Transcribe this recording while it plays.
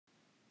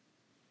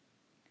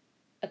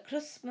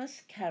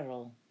Christmas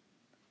Carol.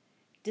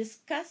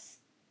 Discuss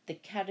the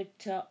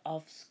character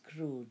of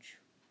Scrooge.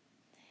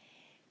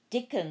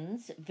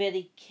 Dickens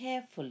very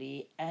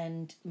carefully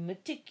and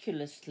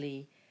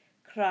meticulously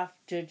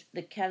crafted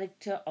the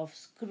character of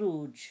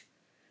Scrooge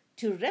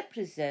to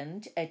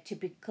represent a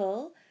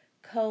typical,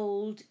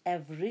 cold,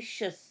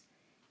 avaricious,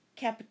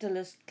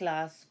 capitalist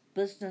class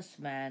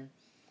businessman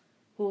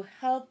who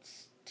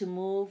helps to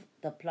move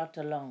the plot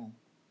along.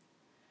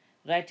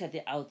 Right at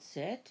the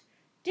outset,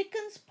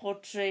 Dickens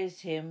portrays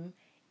him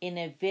in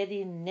a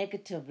very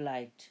negative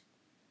light,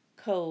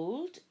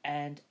 cold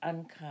and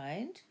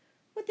unkind,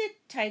 with a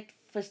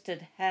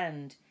tight-fisted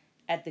hand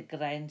at the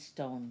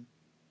grindstone,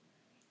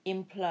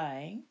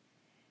 implying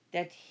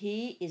that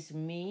he is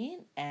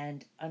mean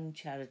and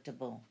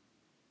uncharitable.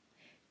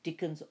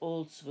 Dickens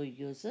also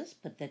uses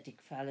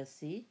pathetic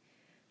fallacy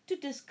to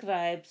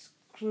describe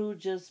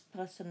Scrooge's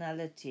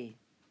personality.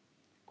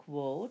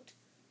 Quote,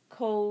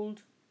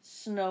 cold,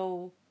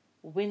 snow,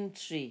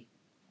 wintry,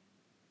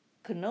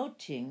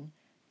 connoting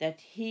that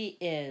he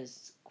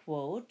is,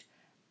 quote,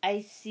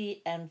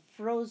 icy and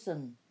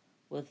frozen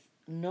with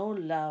no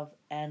love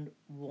and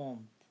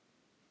warmth,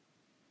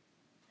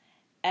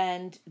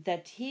 and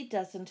that he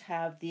doesn't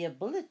have the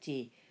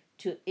ability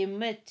to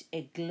emit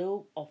a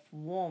glow of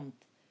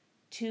warmth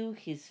to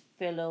his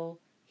fellow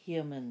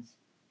humans.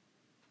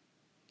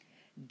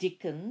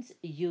 Dickens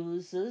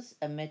uses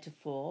a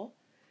metaphor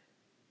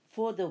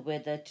for the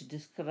weather to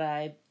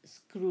describe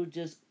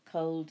Scrooge's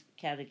cold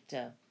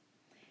character.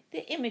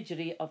 The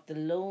imagery of the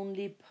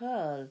lonely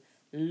pearl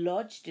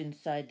lodged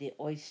inside the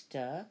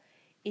oyster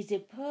is a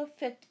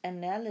perfect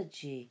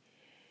analogy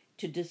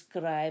to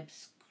describe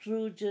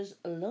Scrooge's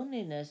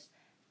loneliness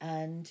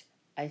and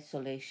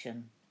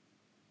isolation.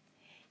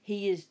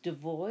 He is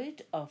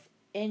devoid of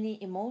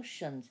any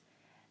emotions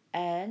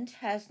and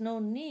has no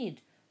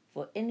need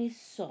for any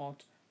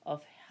sort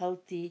of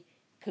healthy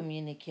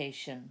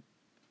communication.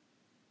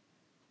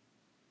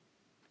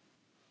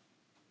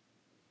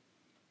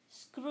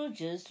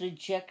 Scrooge's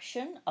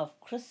rejection of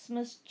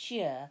Christmas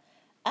cheer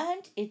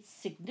and its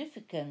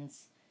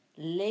significance,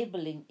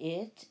 labeling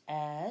it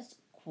as,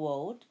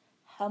 quote,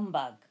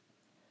 humbug,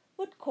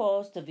 would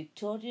cause the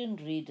Victorian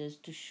readers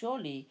to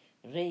surely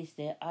raise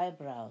their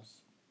eyebrows.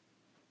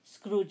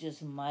 Scrooge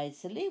is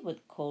miserly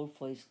with coal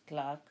for his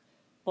clerk,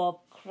 Bob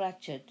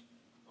Cratchit,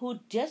 who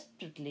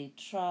desperately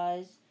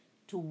tries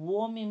to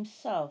warm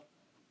himself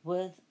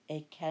with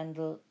a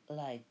candle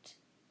light.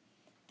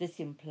 This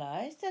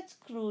implies that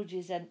Scrooge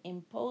is an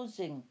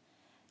imposing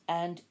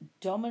and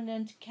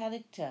dominant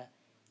character,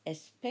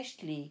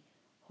 especially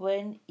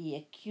when he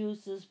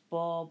accuses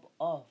Bob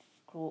of,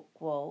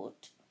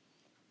 quote,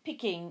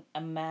 picking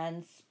a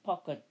man's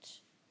pocket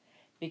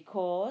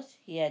because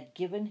he had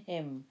given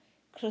him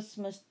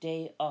Christmas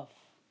Day off.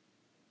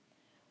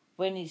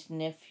 When his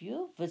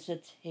nephew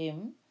visits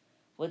him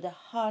with a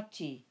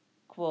hearty,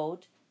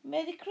 quote,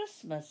 Merry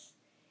Christmas,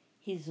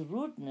 his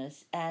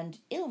rudeness and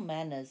ill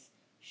manners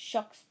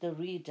shocks the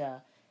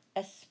reader,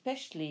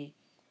 especially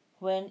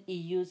when he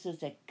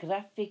uses a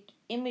graphic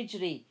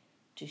imagery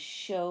to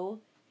show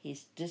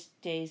his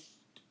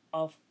distaste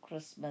of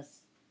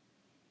Christmas.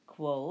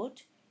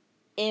 Quote,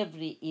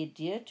 every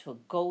idiot who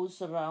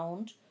goes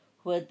around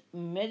with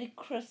Merry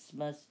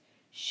Christmas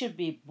should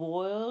be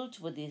boiled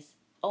with his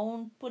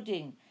own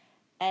pudding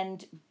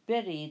and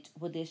buried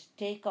with a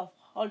stake of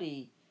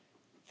holly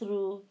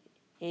through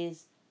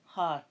his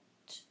heart.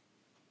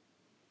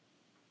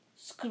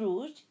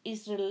 Scrooge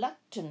is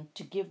reluctant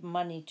to give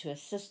money to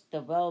assist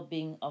the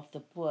well-being of the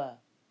poor.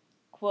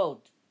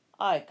 Quote,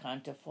 I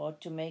can't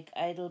afford to make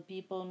idle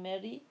people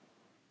merry.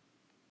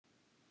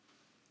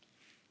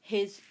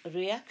 His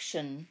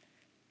reaction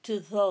to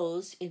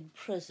those in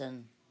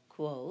prison,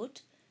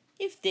 quote,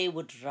 if they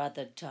would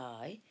rather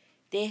die,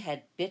 they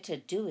had better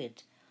do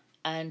it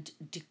and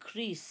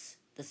decrease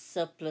the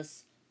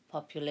surplus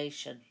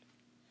population.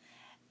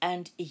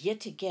 And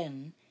yet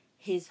again,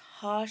 his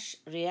harsh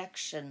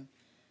reaction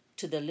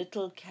to the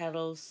little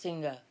carol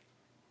singer,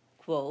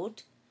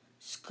 quote,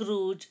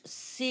 Scrooge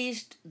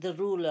seized the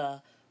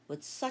ruler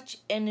with such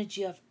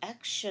energy of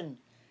action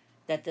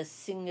that the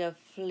singer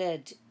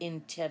fled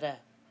in terror.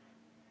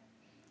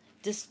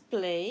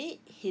 Display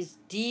his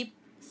deep,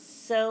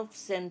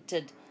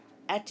 self-centered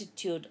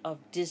attitude of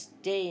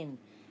disdain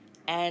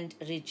and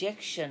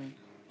rejection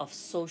of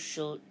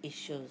social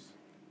issues.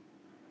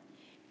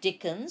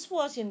 Dickens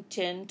was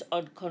intent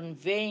on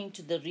conveying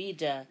to the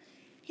reader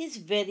his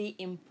very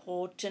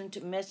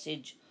important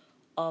message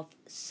of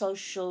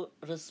social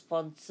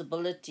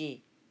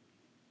responsibility.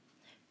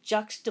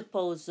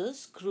 Juxtaposes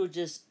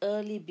Scrooge's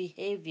early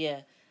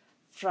behavior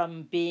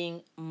from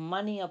being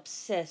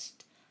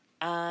money-obsessed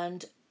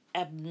and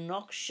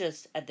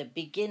obnoxious at the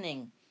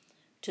beginning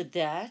to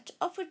that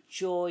of a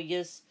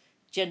joyous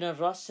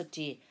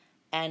generosity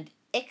and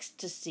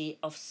ecstasy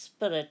of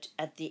spirit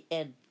at the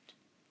end.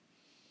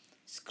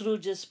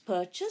 Scrooge's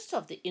purchase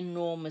of the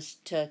enormous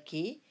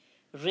turkey,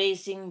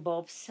 raising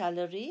Bob's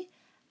salary,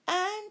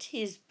 and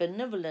his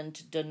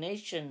benevolent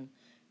donation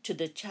to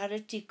the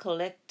charity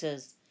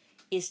collectors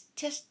is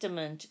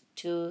testament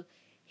to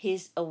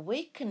his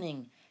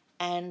awakening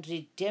and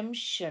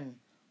redemption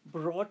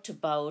brought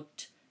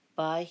about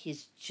by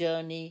his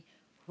journey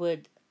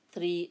with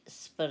three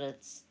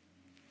spirits.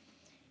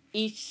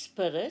 Each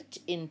spirit,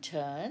 in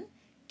turn,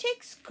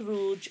 takes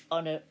Scrooge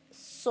on a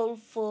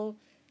soulful,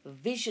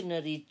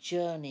 visionary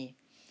journey,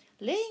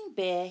 laying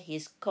bare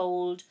his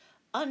cold,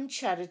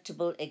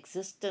 uncharitable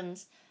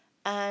existence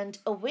and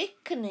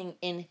awakening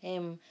in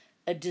him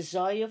a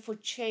desire for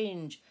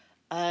change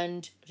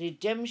and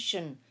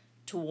redemption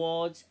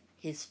towards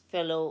his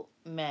fellow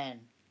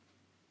man.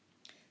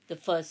 The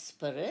first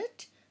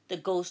spirit, the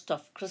ghost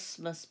of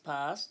Christmas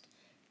past,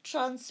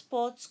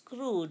 transports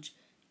Scrooge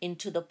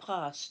into the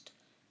past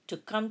to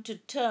come to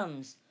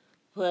terms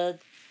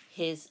with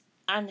his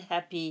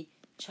unhappy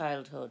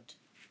childhood.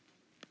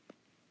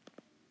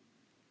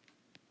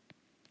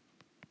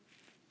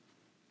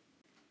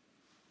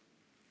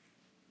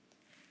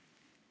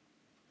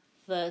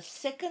 The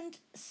second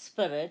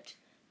spirit,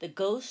 the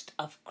ghost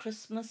of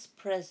Christmas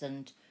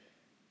present,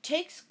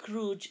 takes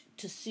Scrooge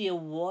to see a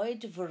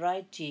wide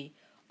variety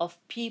of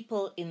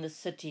people in the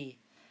city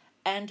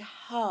and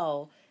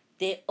how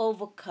they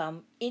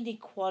overcome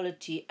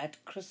inequality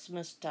at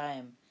Christmas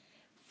time,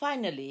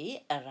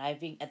 finally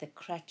arriving at the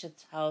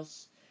Cratchit's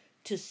house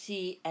to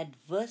see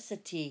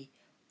adversity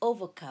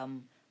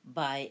overcome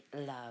by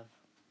love.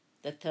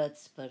 The third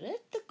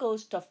spirit, the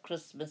ghost of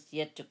Christmas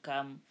yet to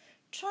come,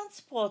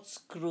 transports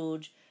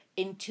Scrooge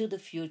into the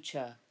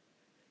future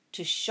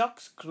to shock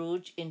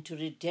Scrooge into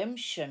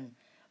redemption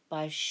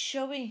by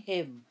showing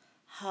him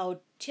how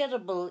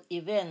terrible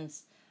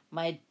events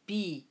might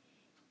be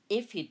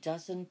if he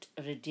doesn't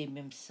redeem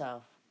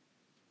himself.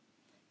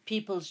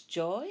 People's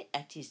joy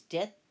at his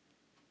death,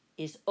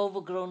 his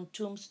overgrown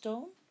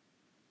tombstone,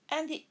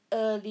 and the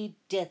early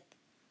death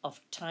of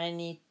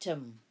Tiny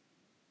Tim.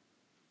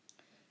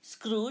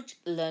 Scrooge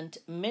learnt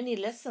many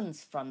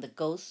lessons from the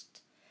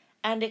ghost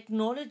and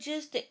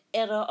acknowledges the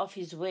error of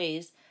his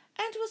ways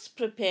and was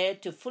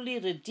prepared to fully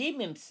redeem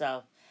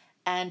himself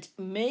and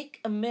make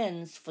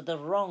amends for the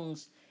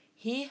wrongs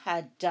he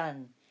had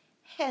done,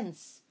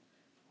 hence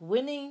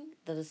winning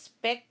the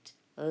respect,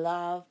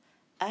 love,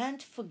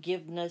 and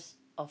forgiveness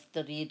of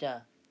the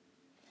reader.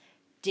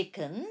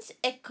 Dickens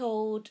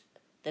echoed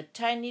the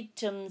Tiny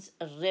Tim's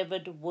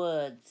revered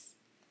words,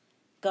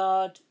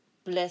 "God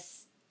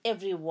bless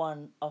every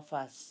one of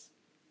us."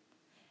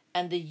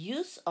 And the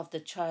use of the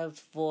child's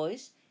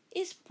voice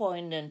is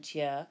poignant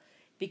here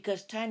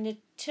because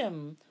Tiny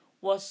Tim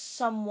was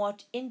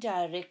somewhat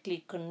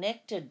indirectly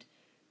connected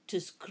to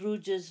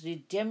Scrooge's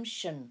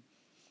redemption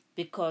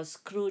because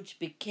Scrooge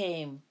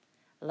became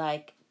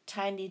like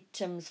Tiny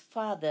Tim's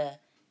father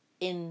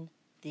in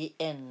the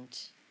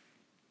end.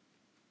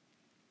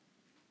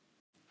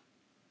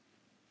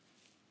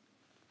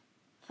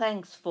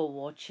 Thanks for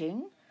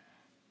watching,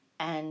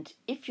 and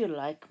if you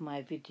like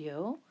my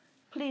video,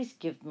 please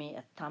give me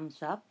a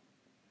thumbs up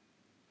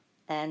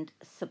and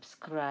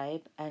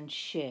subscribe and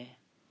share.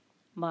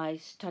 My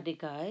study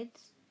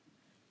guides,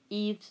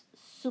 Eve's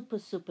super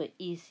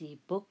easy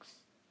books,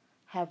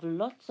 have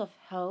lots of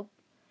help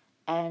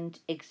and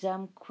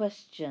exam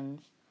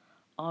questions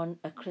on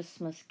A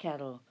Christmas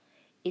Carol.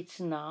 It's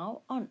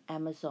now on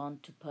Amazon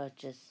to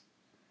purchase.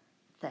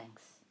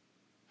 Thanks.